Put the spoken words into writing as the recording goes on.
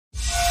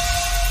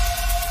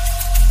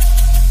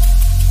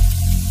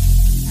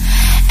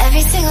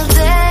single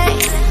day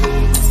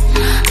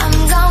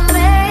I'm gonna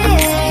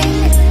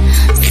make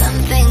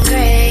something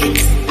great.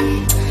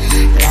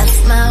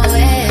 That's my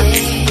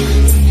way.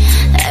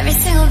 Every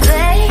single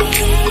day.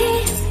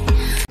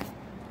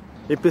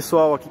 E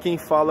pessoal, aqui quem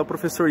fala é o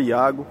professor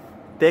Yago,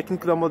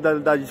 técnico da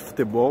modalidade de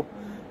futebol.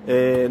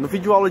 No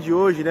vídeo aula de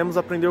hoje iremos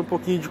aprender um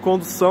pouquinho de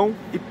condução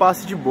e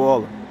passe de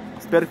bola.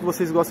 Espero que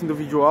vocês gostem do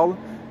vídeo aula,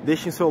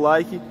 deixem seu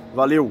like,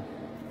 valeu!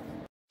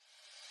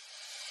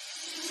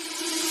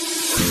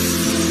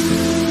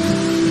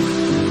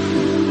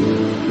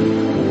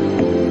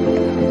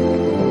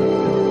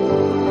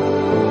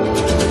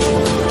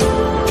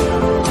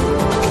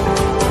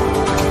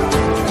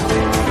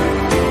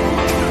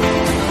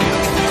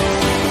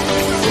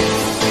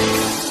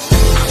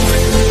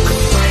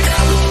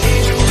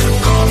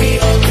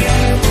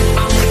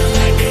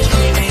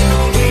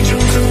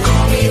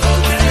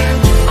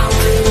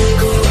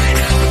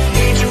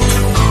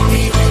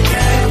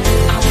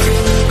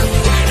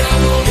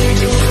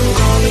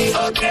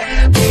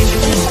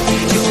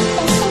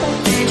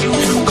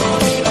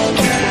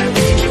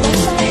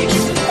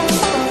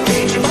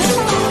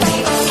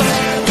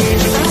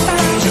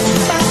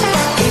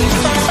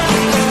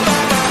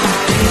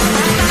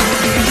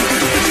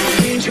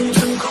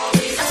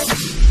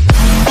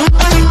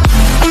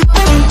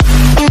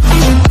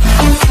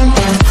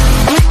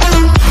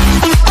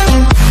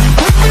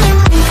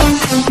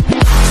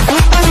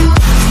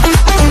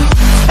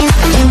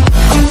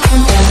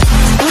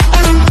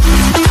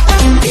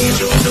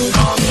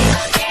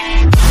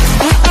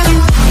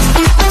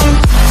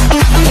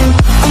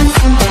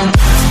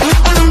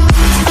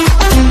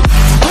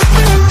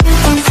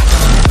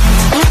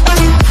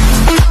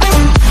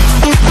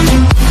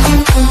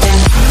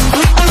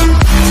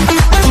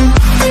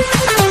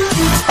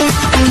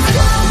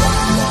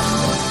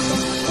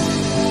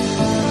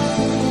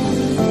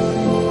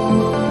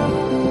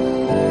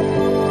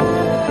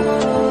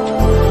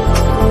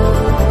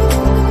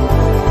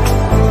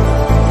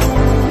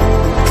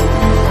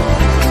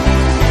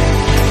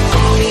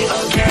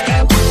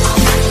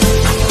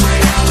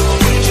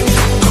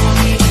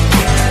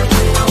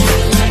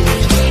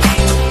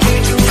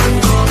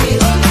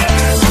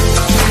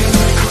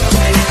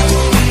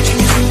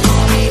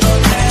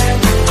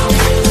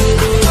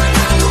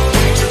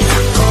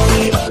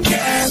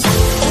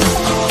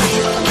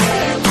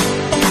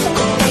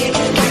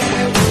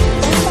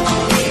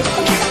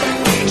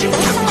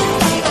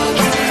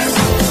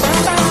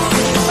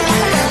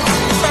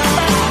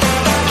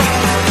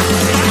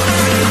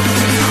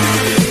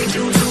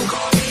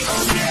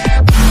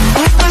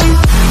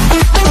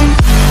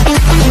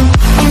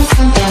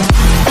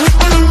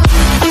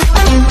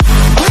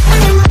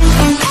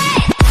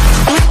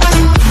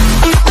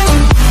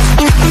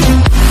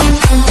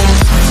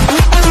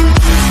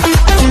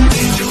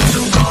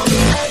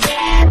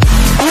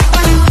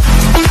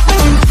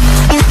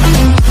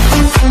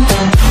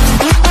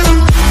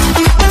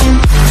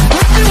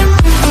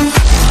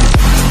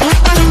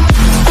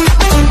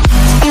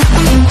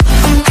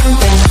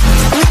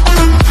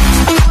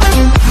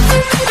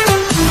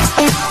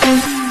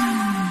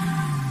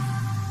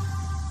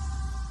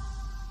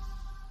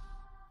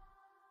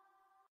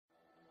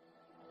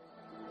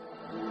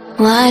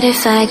 What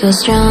if I go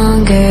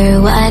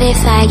stronger? What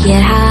if I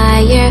get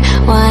higher?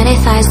 What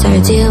if I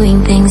start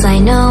doing things I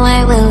know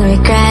I will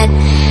regret?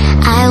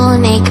 I will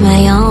make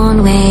my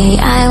own way,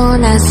 I will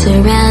not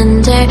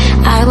surrender.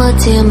 I will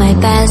do my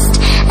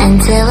best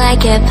until I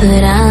get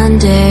put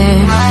under.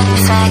 What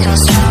if I go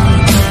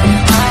stronger?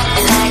 What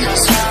if I go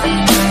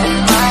stronger?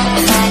 What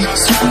if I go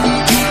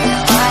stronger?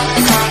 What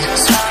if I go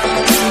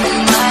stronger?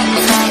 What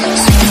if I go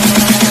stronger?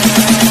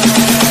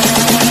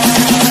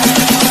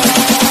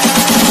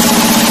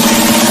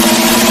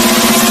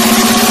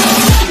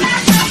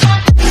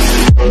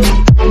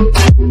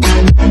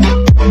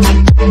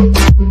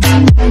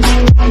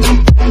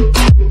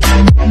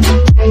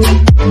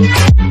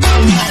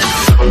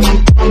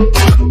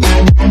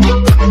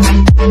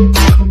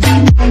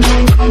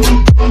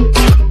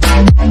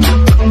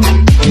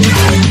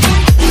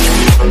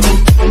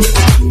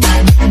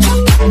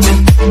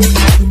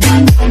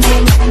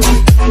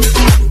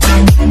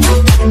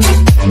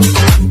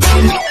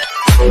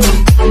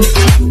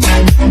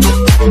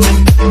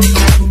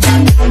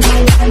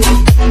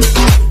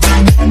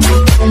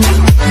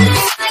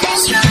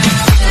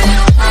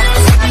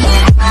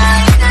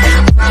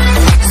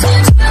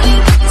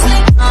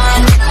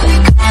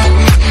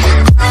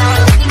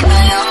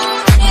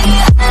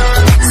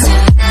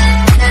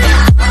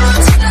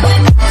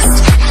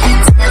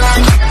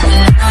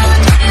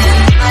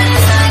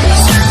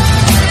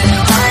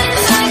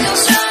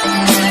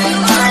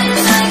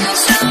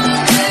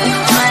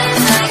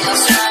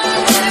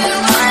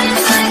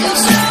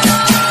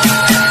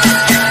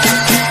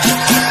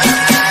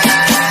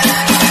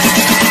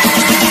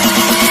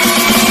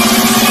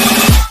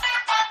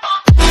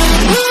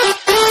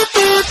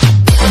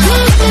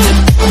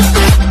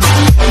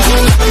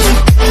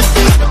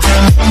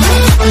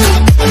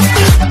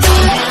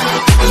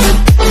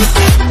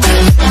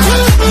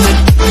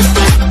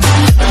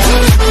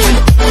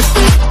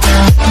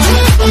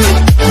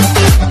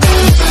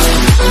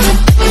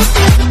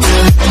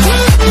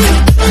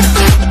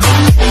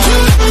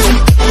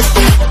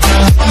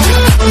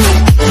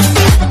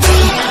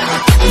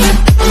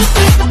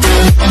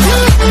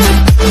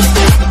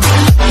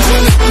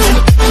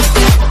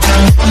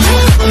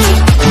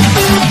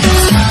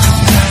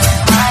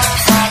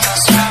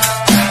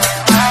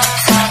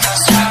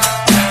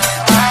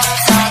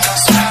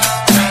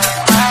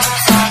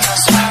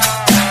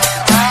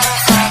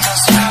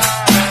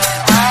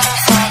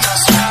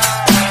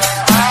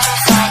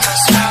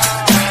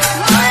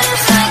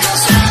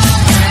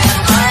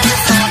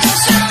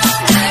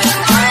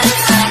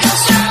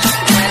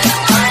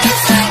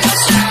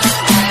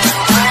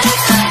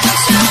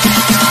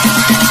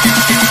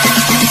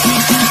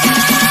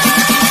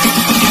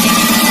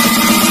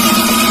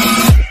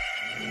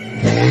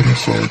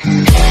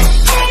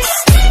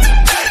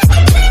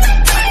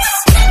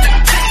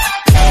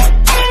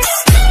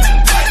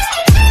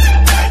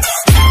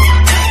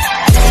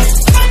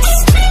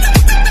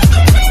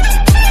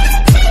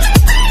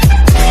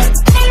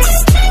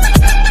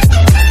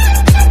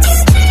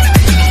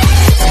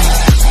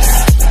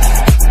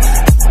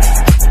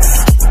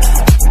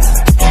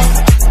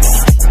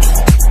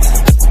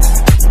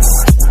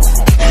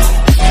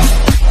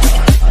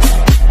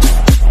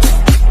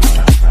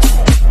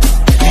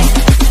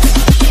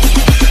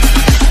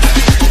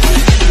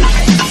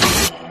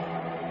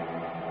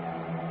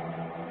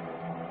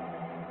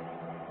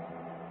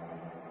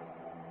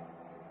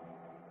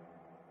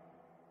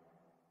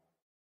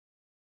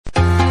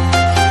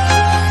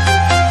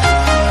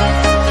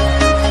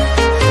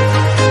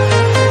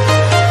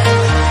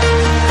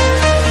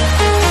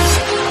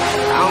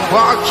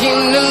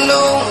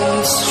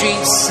 alone, the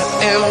streets are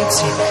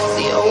empty.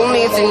 The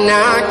only thing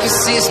I can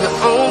see is my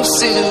own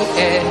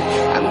silhouette.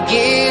 I'm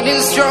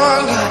getting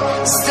stronger,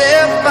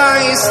 step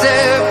by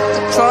step.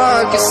 The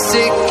clock is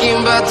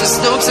ticking, but there's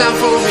no time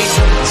for me.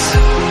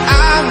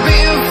 I've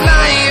been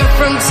flying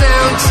from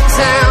town to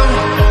town,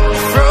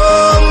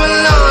 from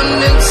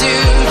London to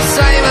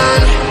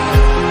Taiwan.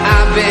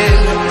 I've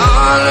been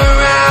all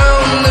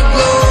around the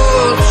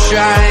globe,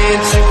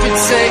 trying to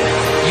protect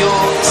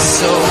your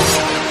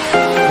soul.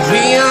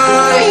 We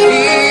are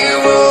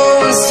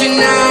heroes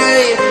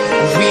tonight.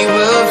 We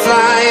will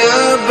fly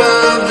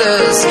above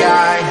the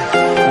sky.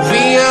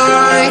 We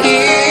are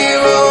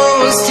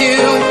heroes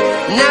tonight.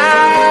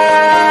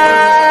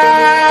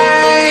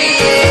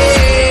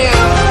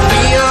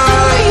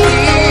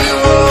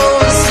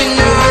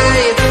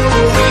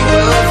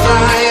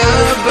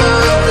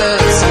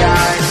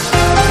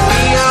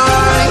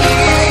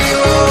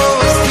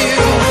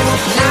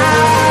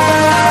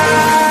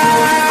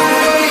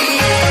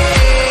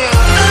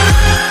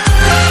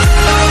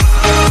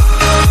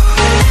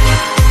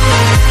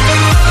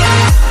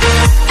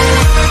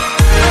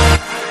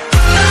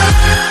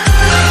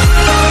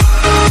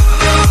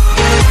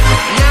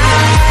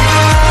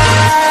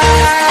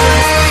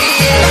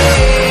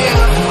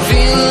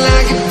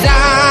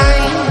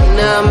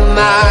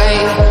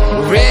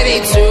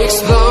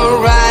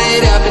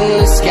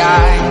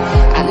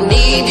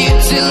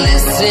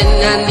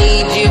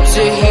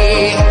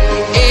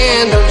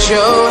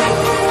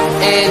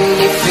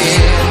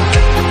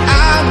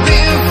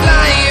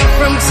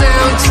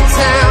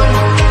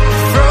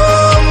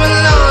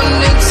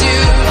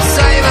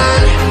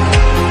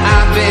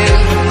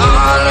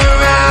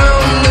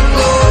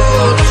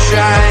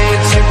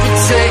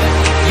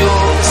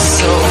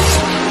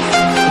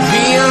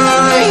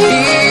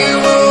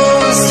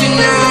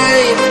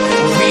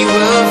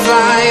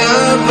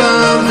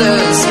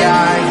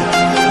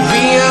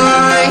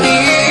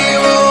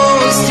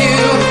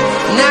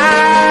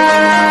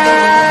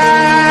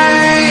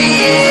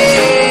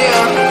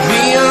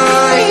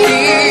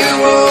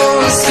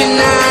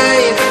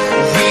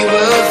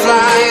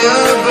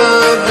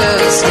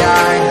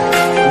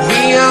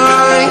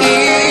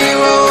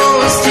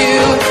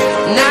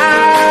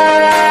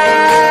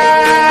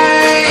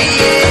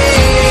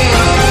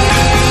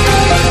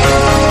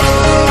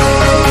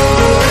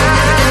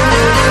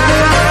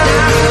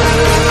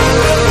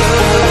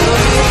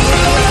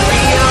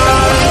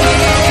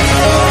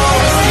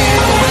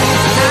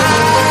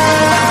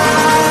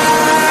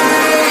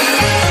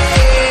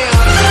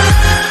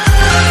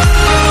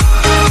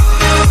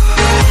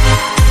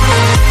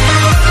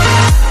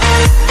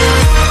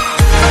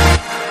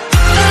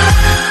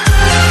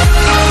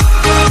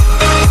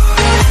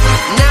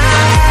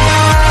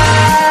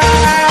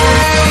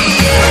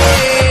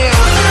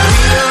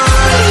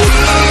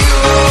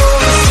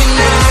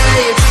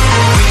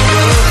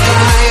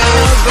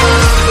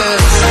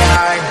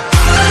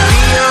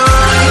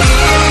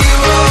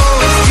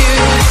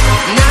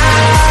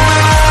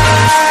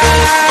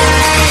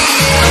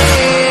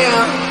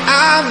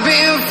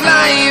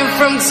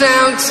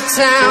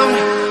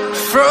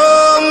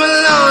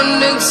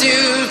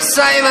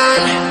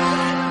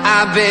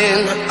 I've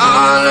been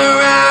all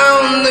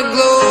around the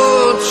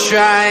globe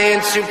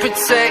trying to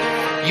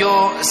protect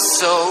your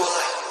soul.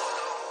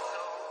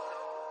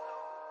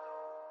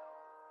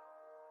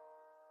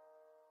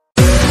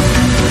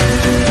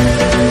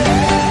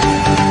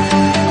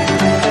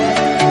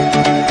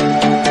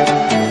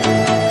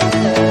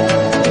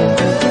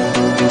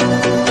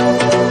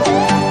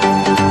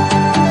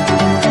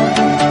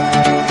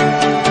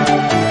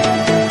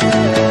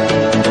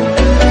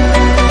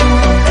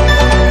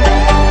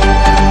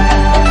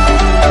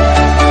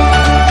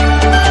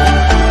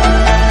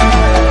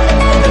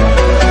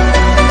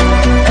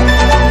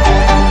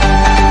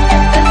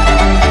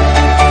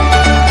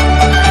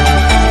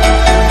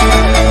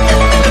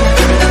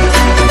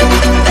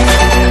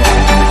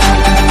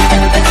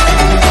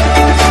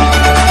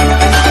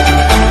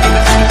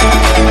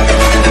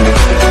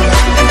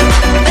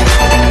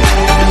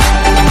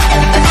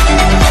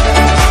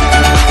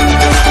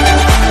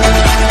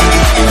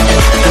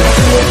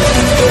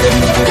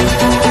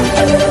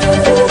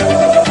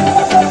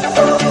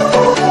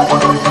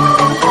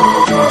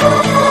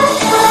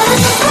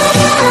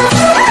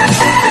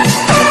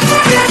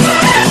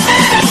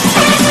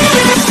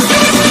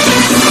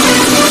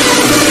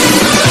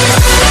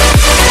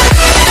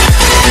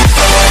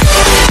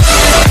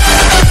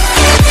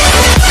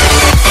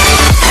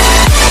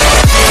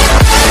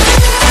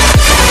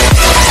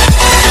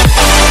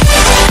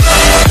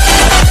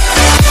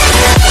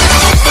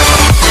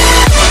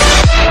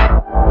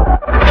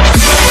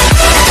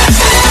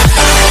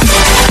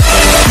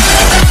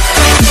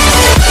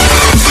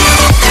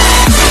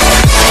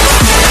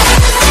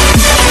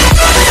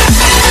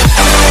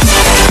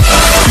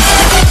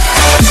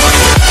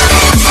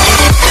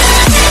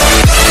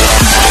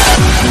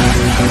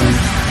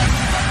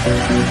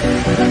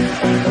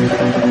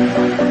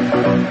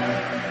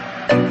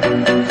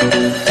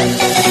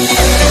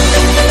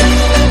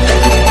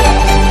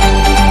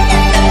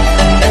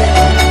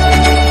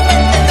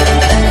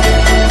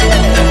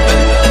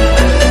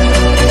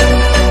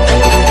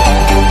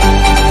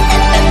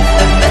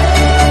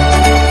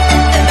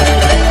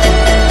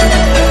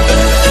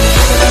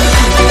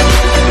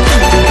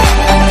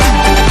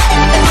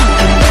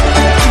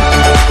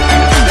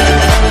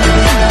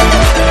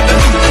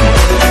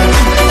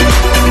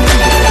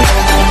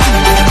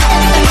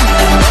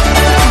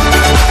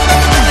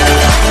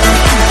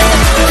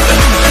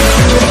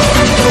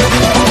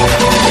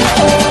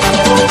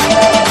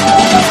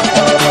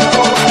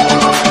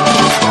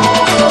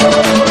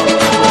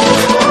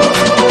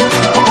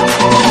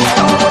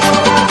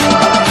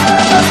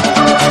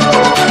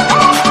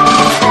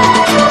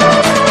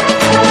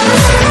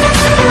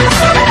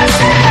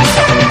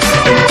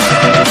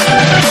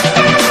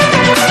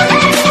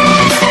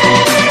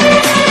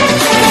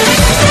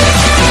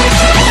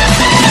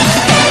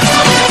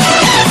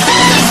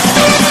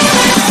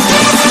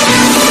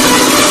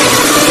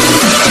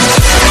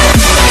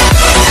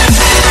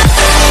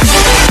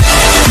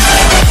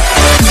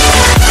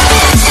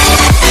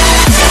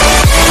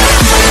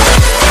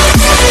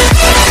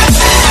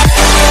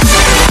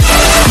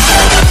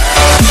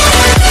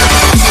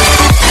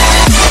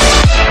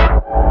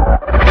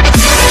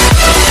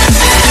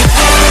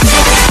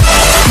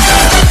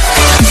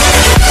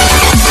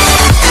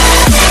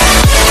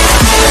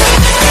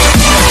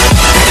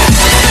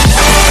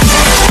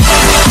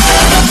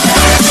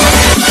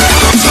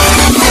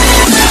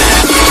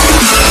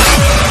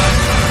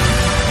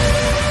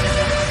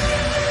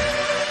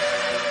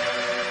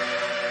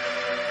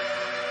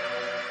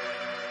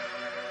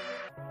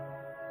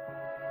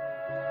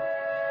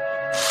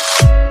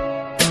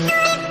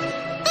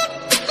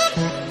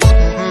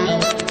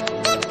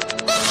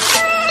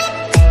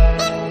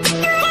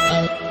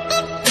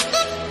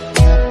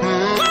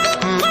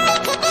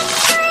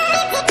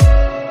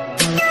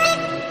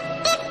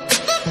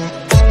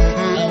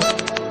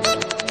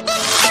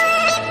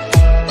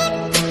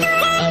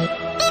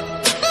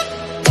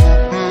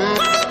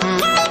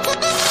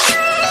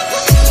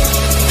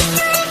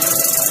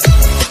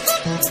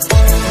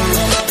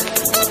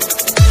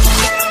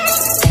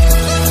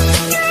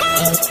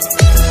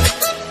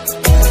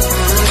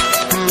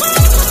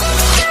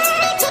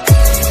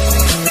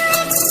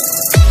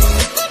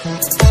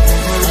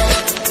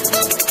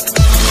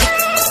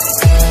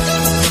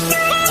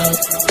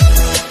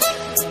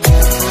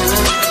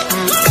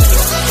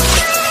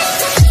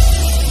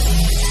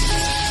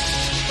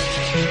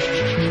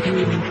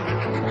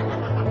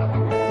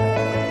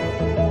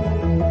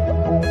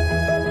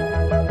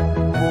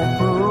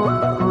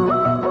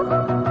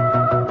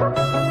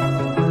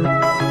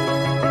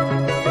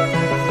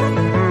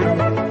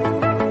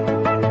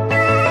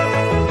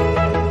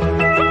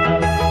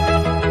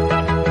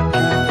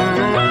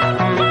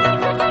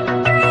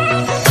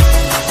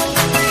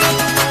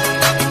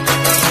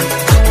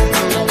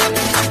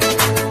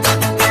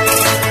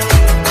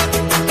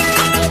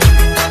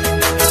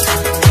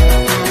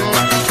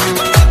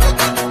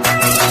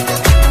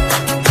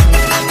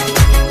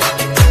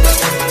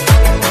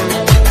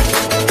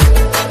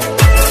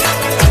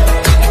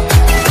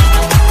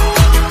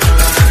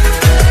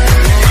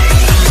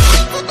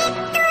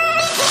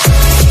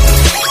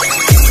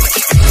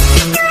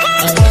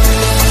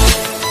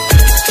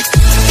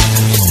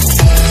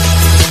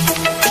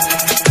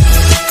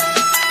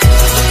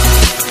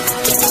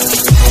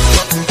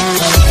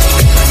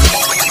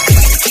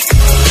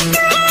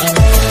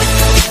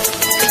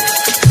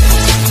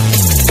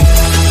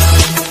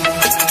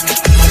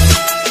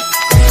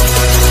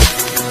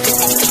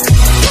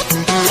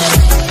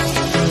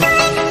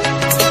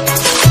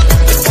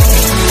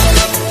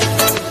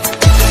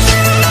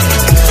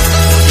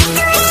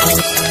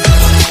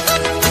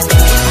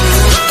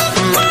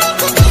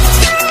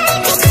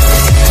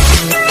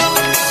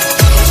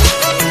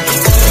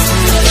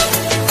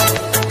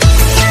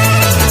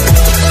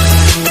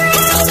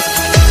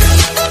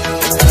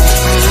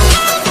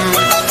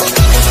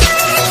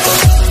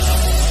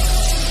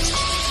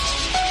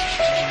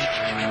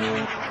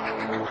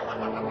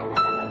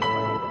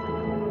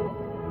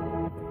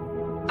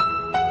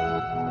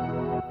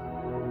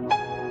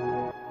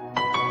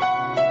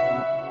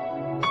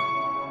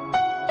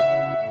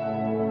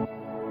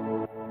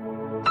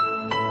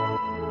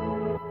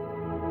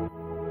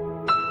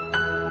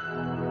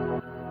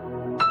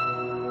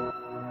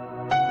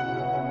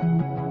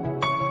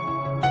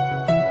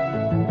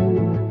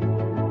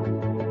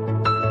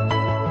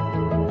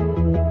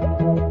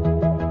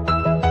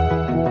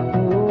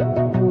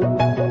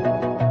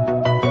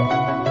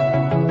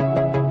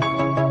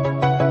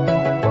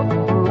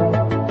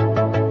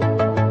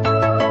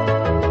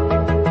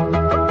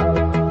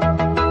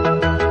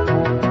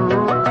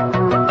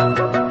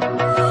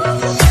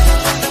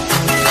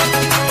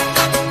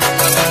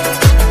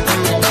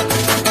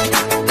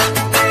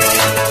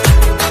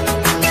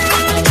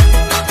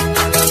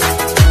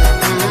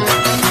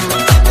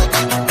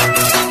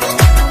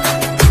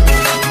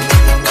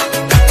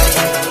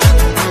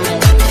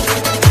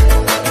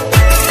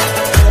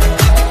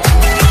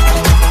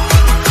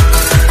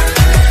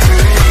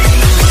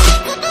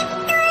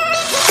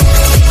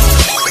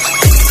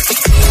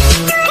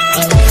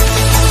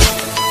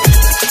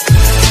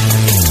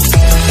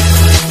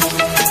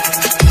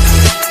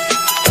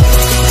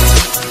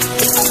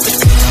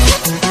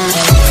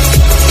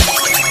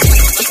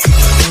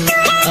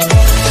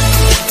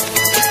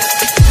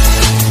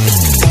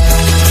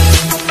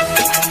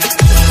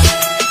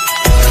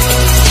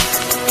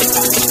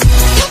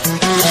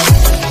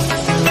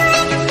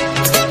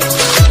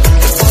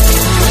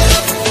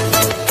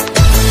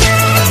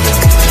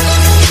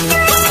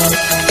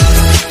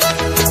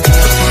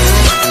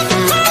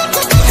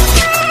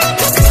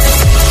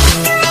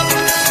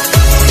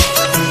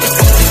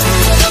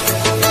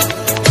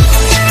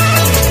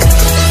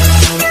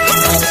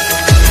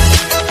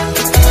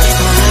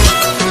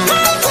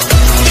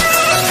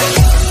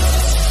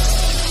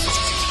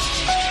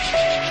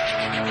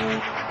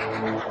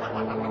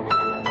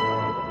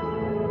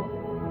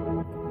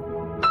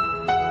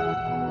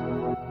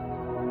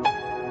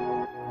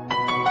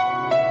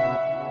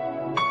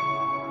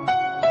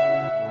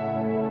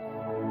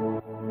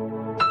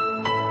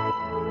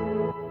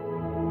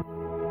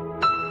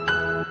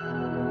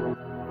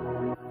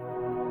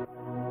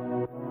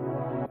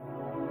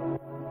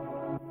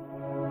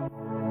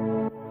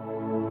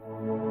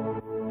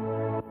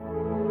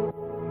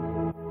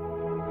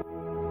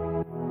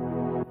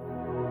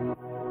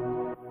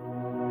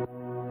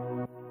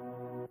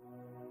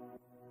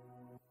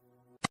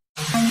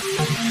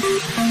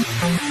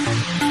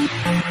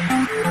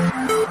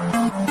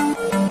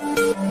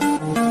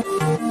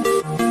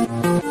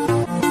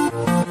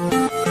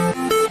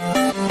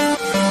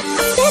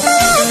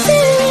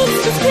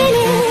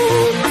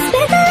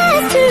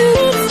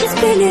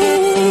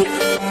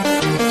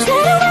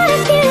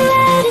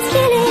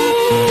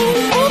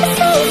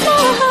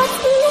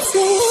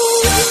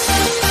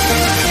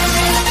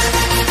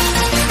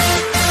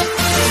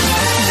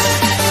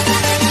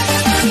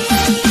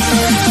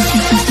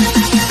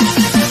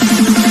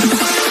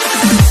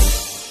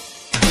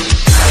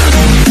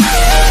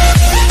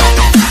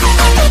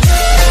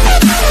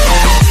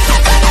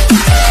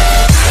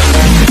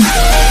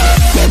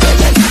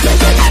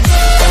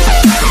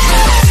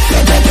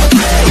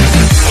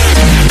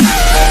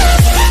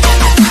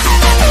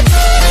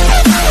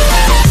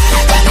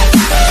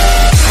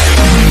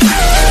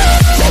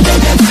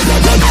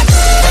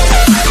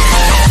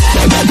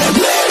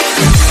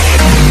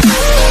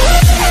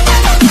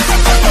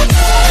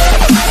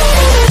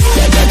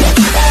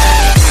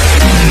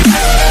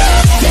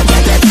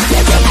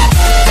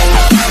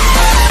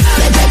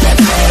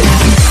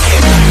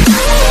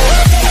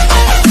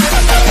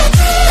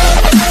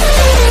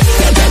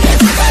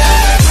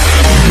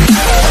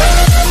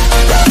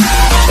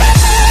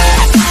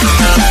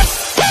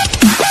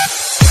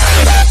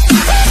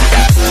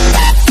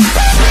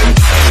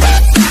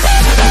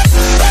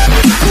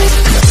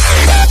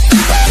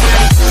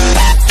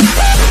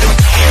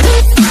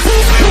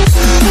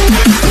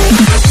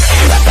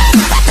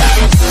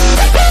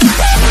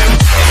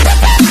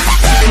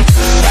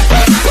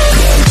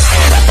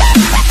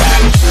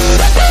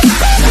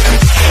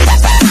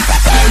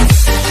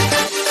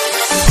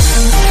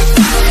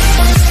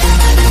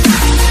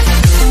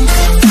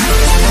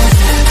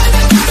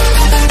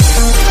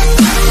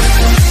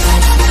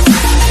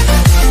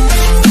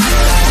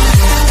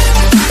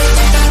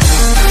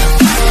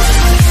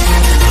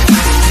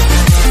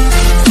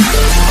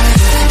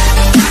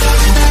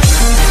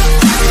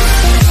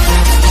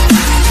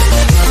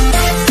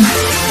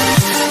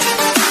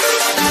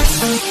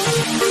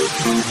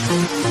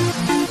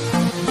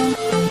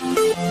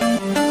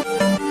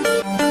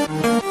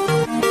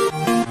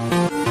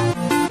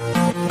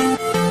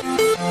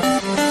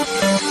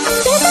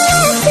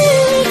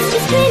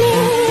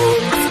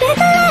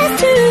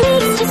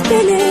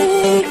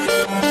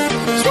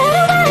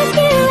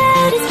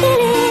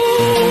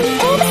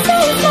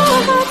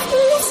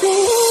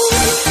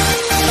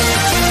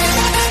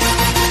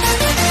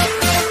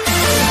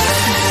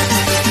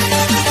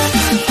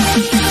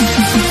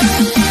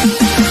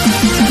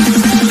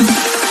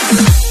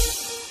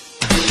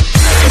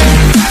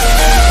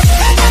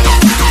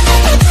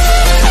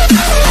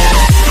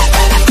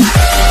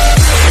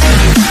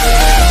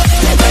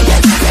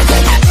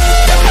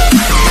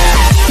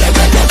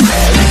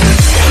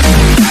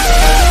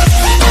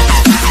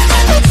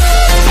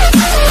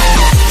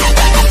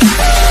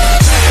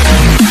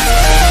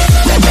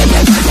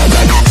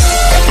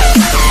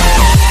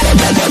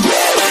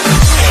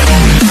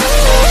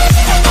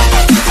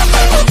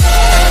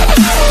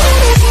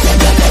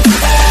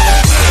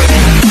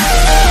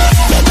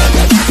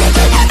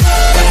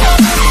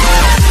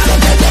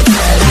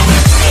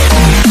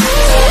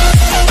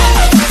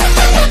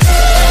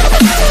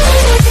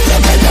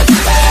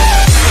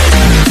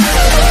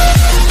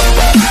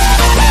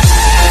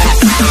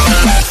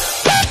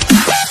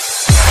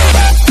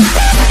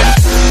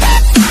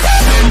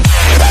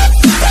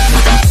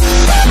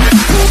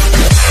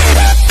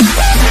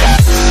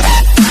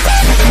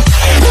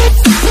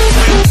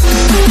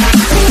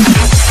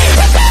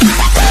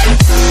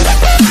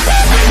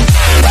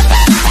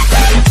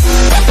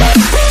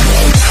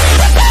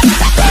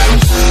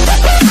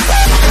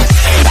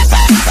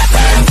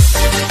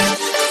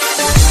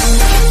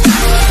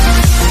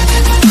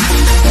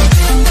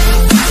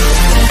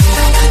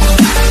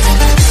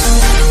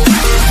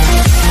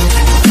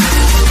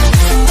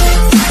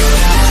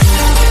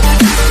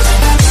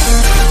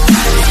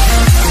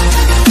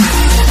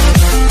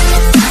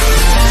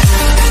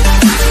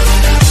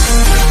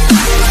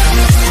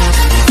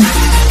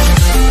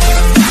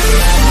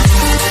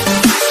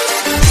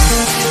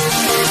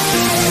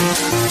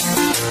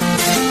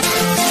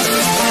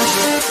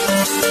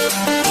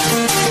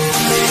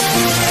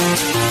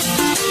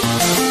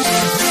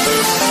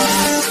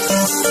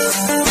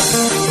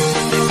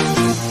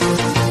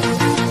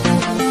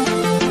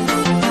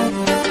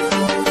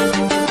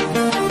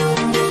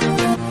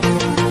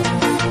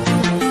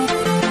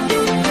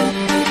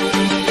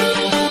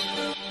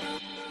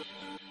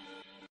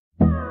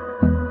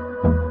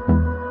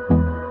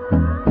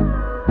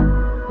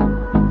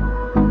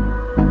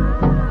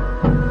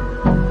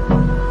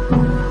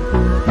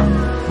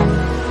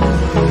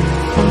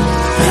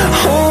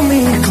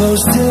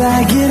 close till I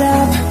get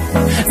up.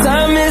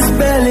 Time is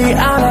barely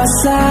on our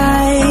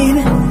side.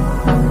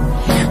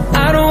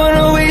 I don't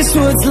wanna waste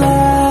what's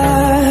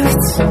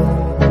left.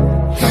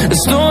 The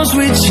storms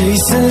we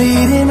chase are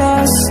leading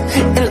us,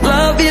 and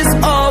love is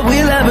all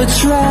we'll ever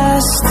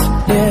trust.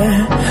 Yeah,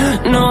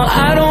 no,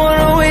 I don't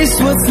wanna waste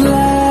what's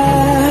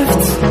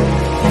left.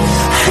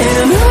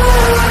 And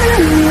on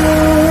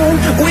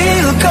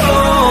we'll go,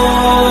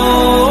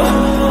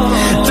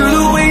 through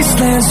the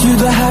wastelands, through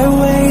the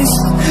highways,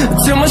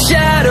 till my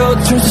shadow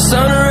turns to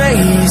sun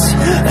rays.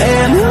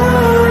 And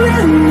on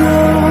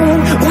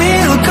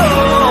we'll go,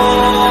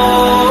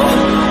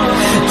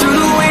 through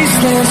the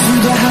wastelands,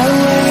 through the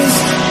highways,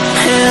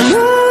 and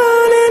on.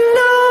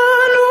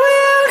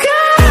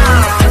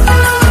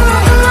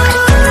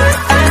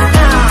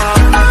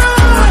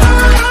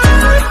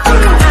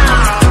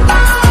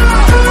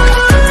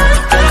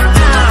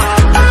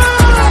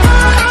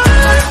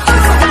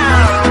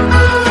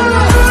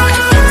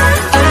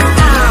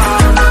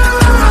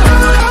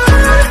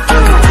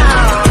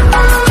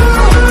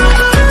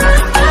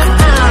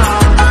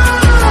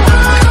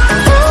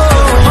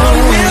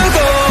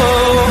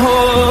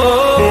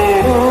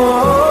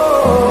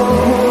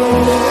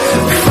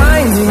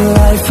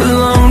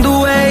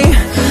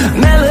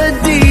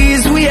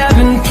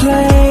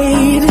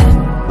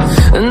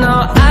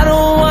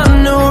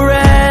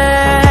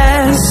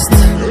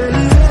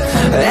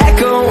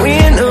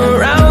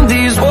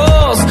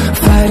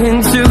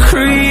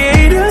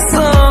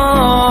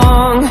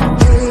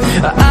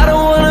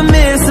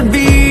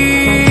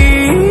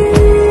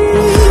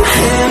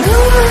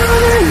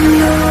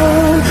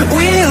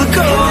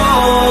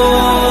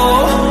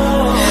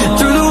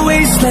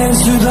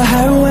 Through the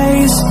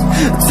highways,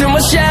 till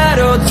my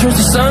shadow turns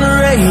to sun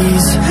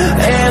rays.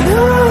 And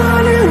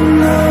on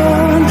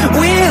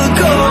we'll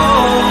go,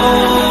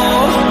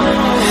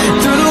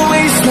 through the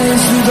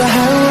wastelands, through the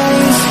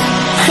highways,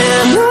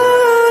 and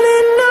on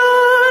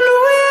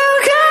we'll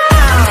go.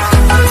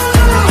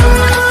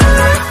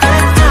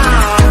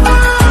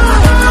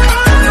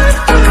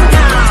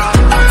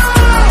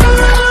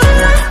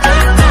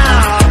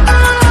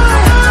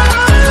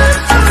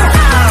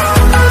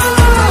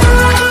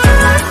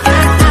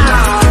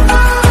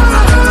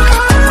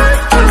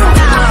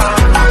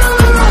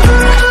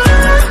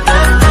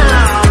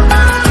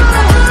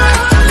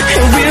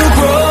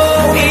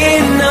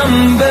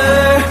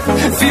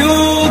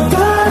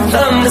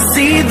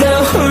 See the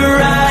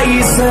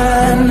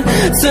horizon,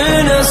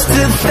 turn us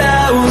to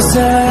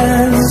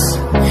thousands,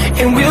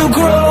 and we'll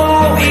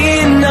grow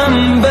in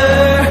number,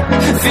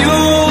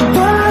 fueled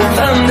by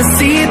them to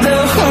see the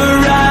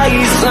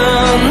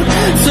horizon,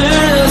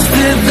 turn us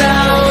to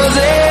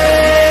thousands,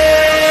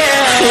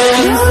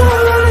 and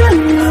on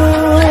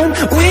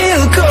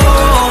we'll go,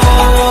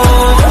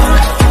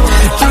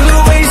 through the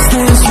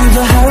wastelands, through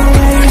the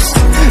highways,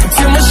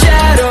 till my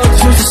shadow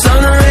turns to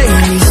sun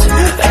rays.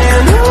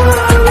 And on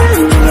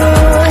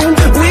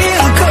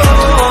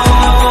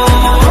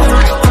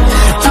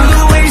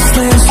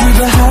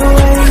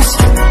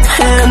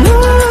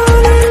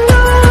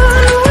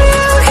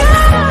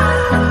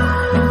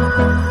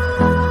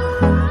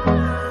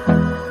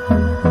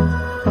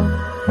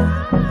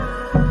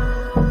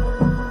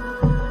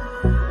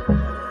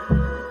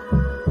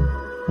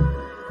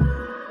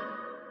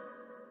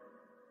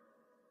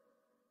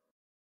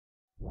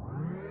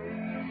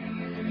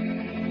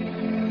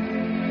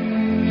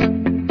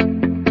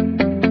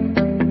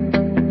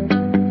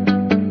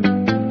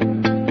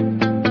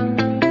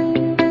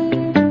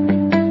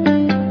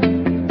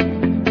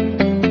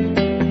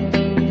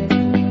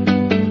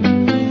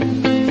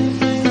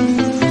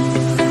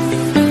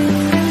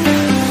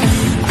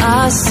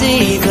I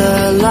see the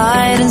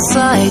light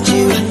inside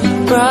you,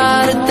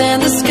 brighter than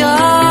the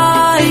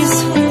skies.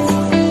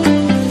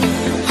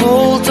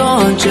 Hold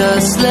on,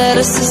 just let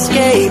us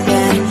escape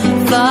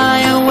and fly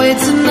away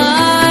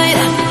tonight.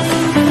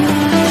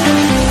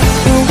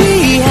 We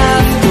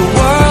have the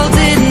world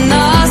in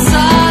our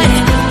sight,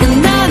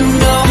 and I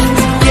know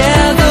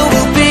together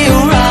we'll be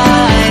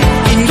alright.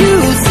 And you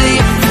see,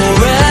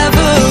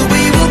 forever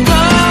we will go.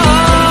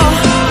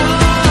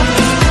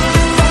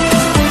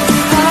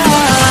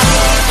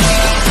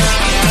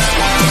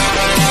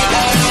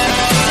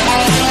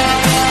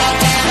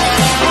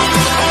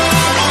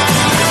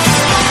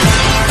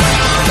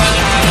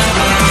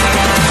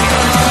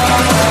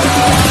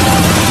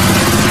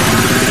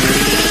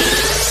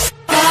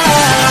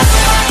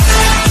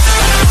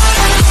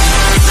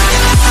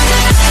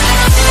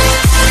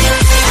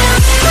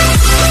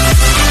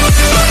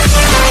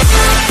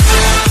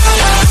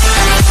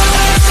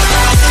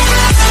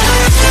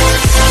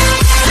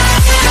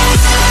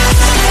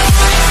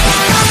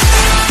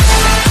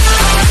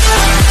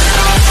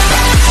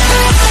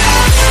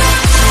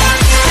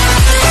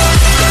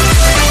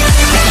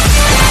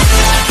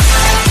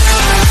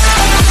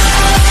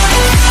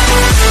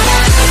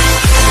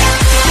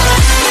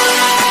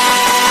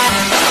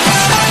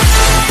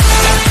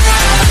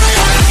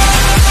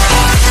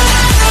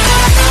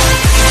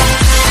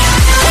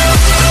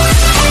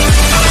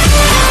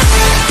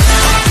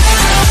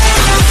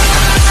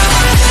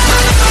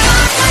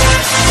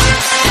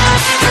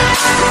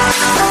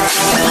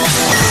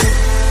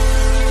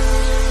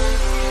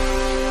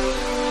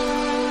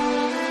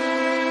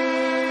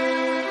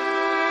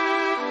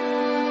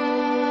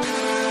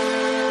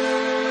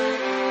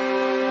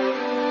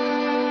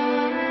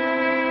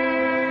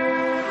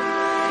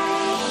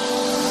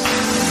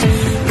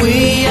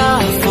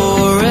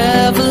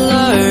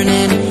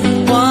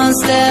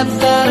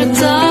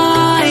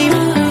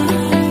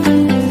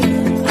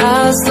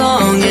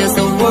 long as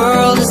the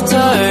world is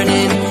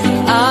turning,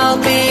 I'll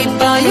be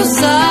by your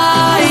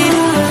side.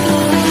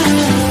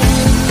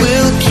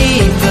 We'll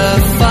keep the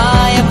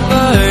fire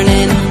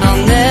burning,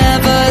 I'll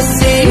never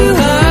see you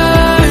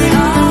hurt.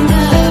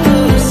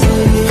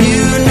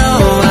 You know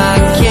I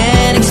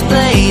can't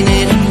explain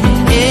it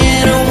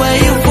in a way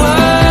of words.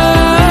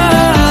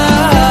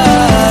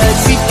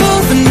 We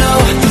both know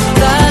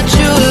that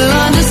you'll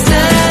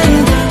understand,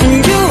 and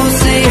you'll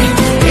see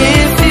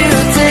if you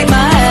take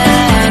my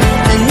hand,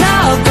 and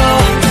I'll go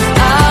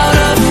out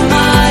of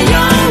my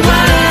own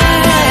way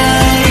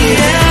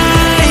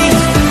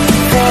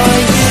for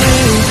you,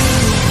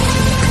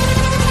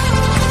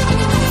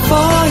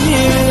 for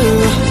you.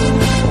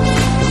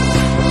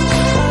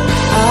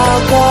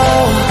 I'll go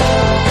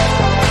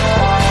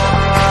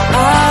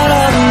out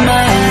of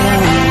my own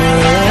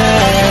way.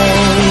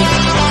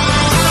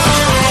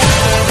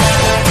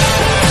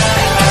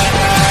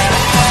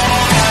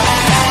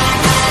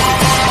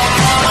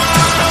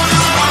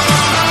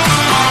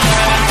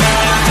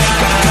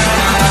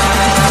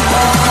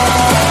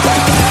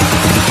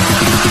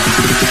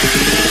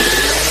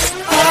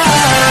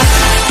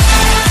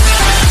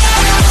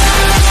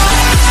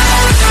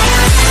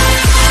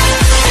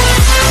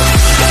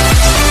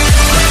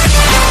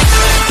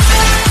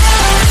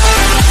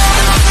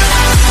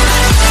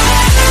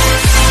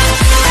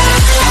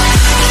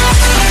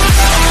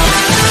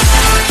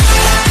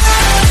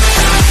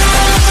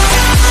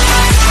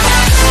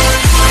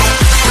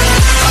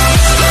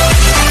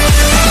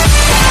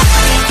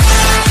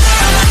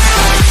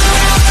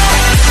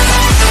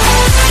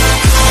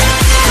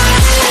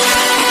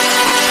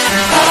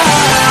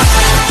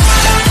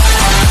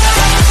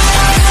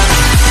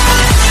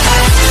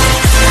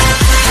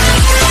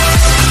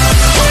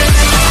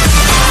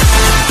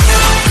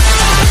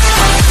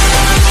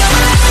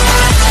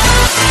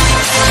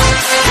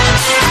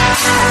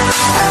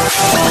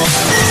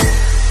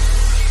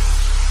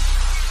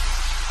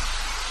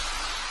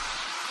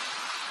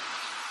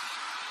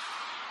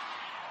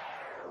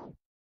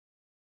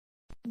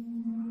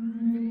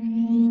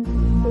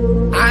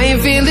 I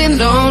ain't feeling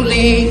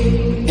lonely,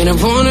 and I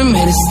wanna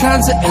admit it's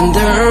time to end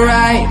the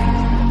ride.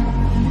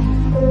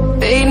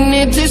 Fading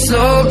it too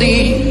slowly,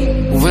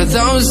 were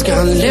those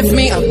gonna lift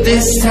me up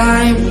this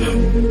time?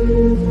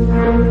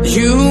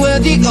 You were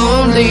the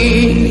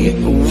only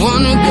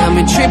one who got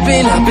me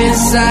tripping up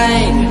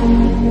inside.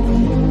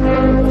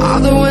 All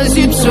the words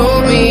you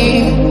told me,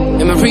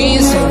 am I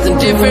reading something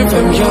different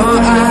from your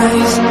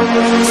eyes?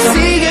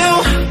 See you,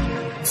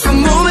 for a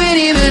moment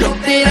even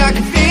hope that I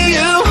can feel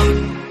you.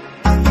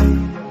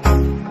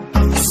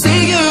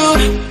 See you,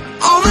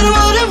 all that I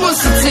wanted was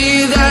to tell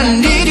you that I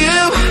need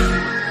you.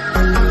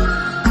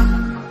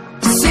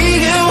 See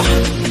you,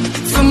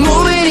 for a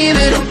moment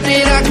even hope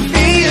that I can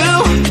feel you.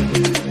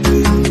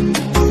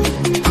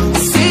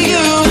 See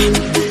you,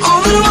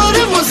 all that I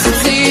wanted was to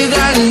tell you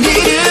that I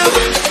need you.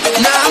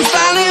 Now I'm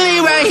finally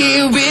right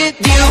here with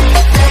you.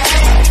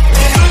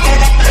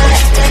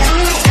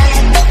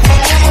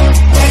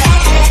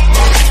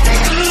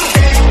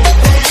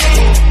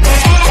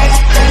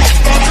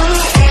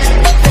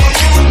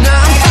 Now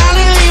I'm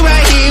finally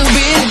right here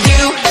with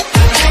you.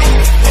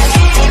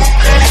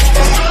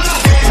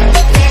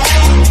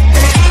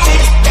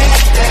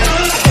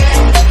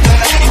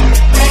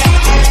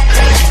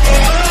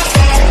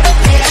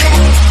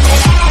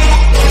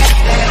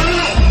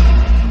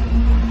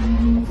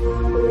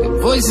 Your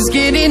voice is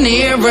getting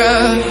nearer,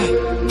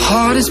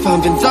 heart is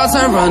pumping, thoughts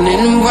are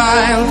running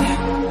wild.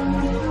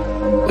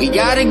 We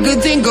got a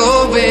good thing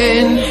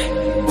going,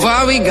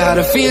 why we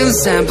gotta feel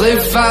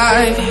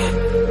amplified.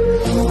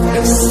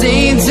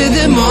 Stay into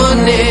the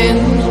morning,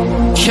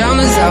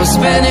 countless hours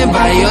spending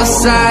by your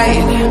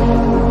side.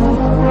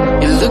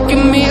 You look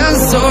at me, I'm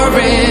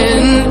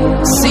soaring,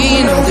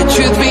 seeing all the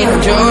truth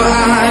behind your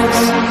eyes.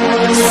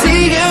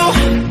 See you,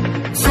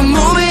 for a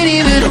moment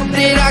even hope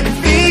that I can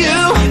feel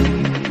you.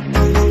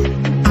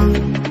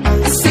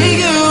 See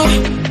you,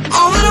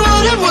 all that I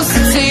wanted was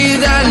to tell you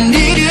that I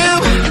need you.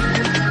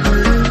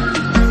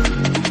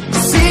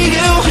 See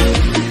you,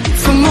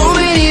 for a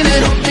moment even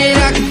hope that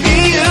I can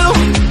feel you.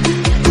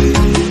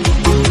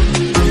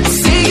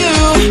 See you,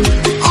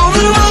 all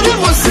that I wanted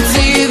was to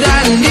tell you that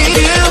I need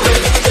you.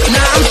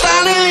 Now I'm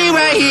finally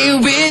right here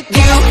with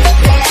you.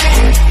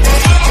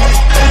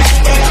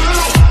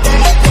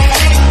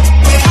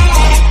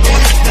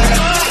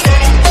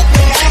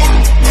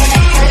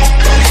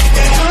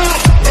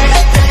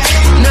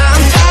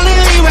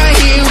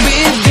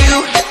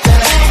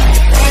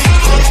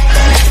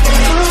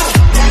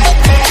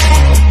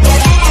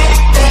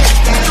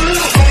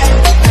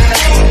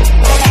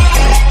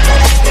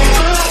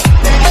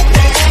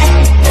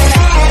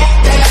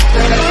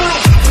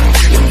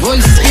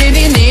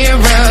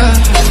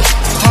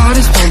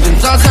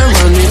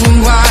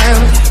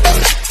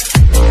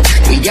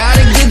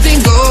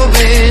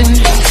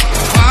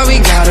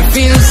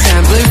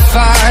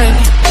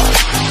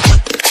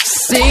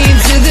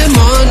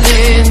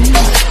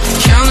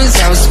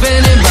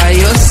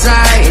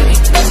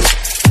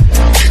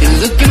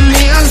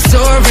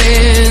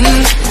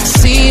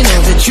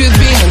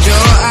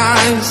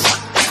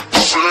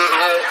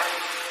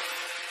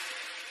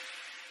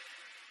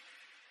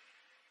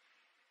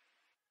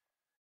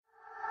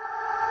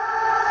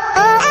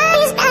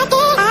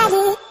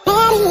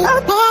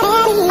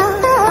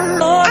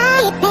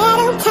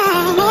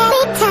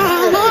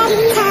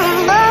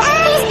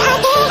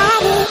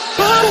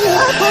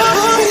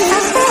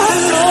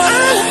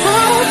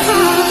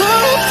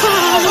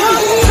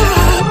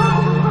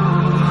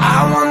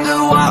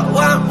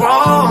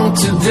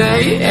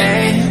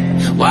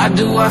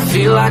 do I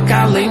feel like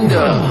I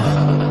linger?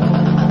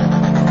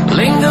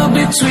 Linger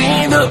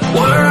between the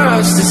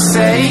words to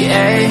say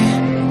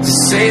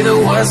the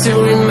words to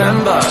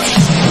remember.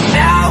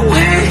 Now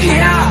we're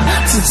here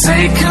to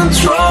take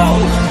control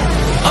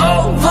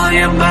over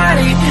your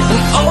body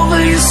and over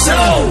your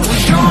soul.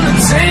 We're gonna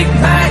take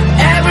back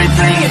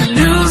everything and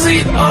lose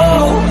it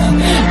all.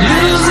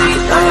 Lose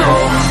it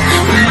all.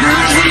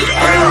 Lose it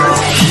all.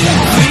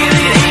 Feel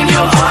it in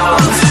your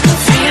arms,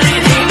 feel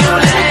it in your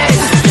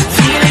legs,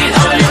 feel it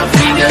on your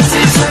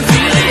fingertips and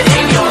feel it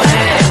in your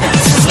head.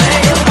 Just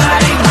let your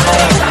body go,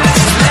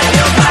 just let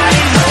your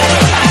body go,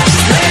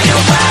 just let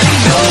your body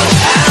go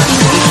and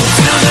move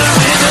to the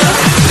rhythm.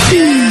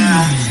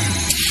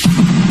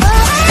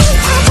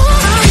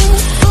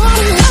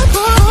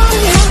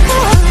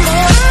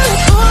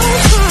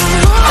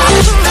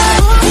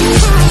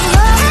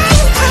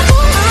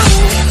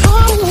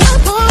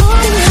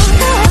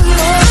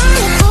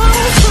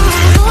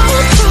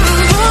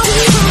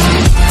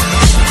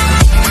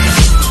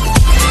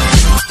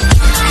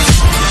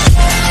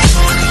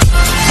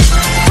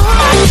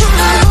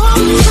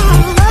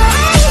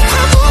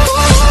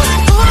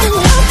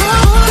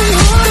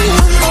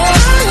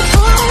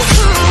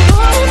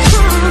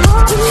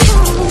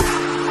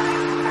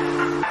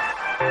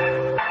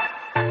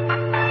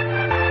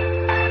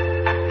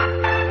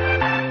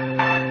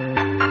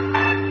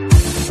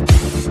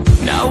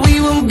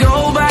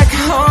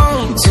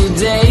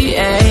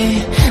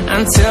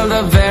 Until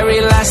the very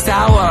last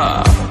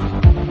hour.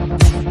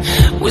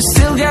 We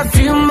still got a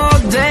few more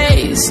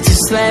days to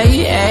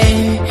slay,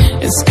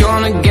 It's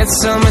gonna get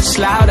so much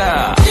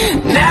louder.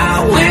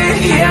 Now we're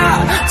here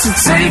to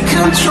take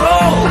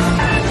control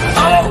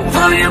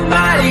over your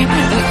body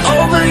and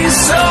over your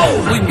soul.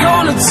 We're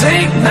gonna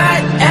take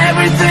back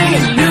everything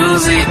and lose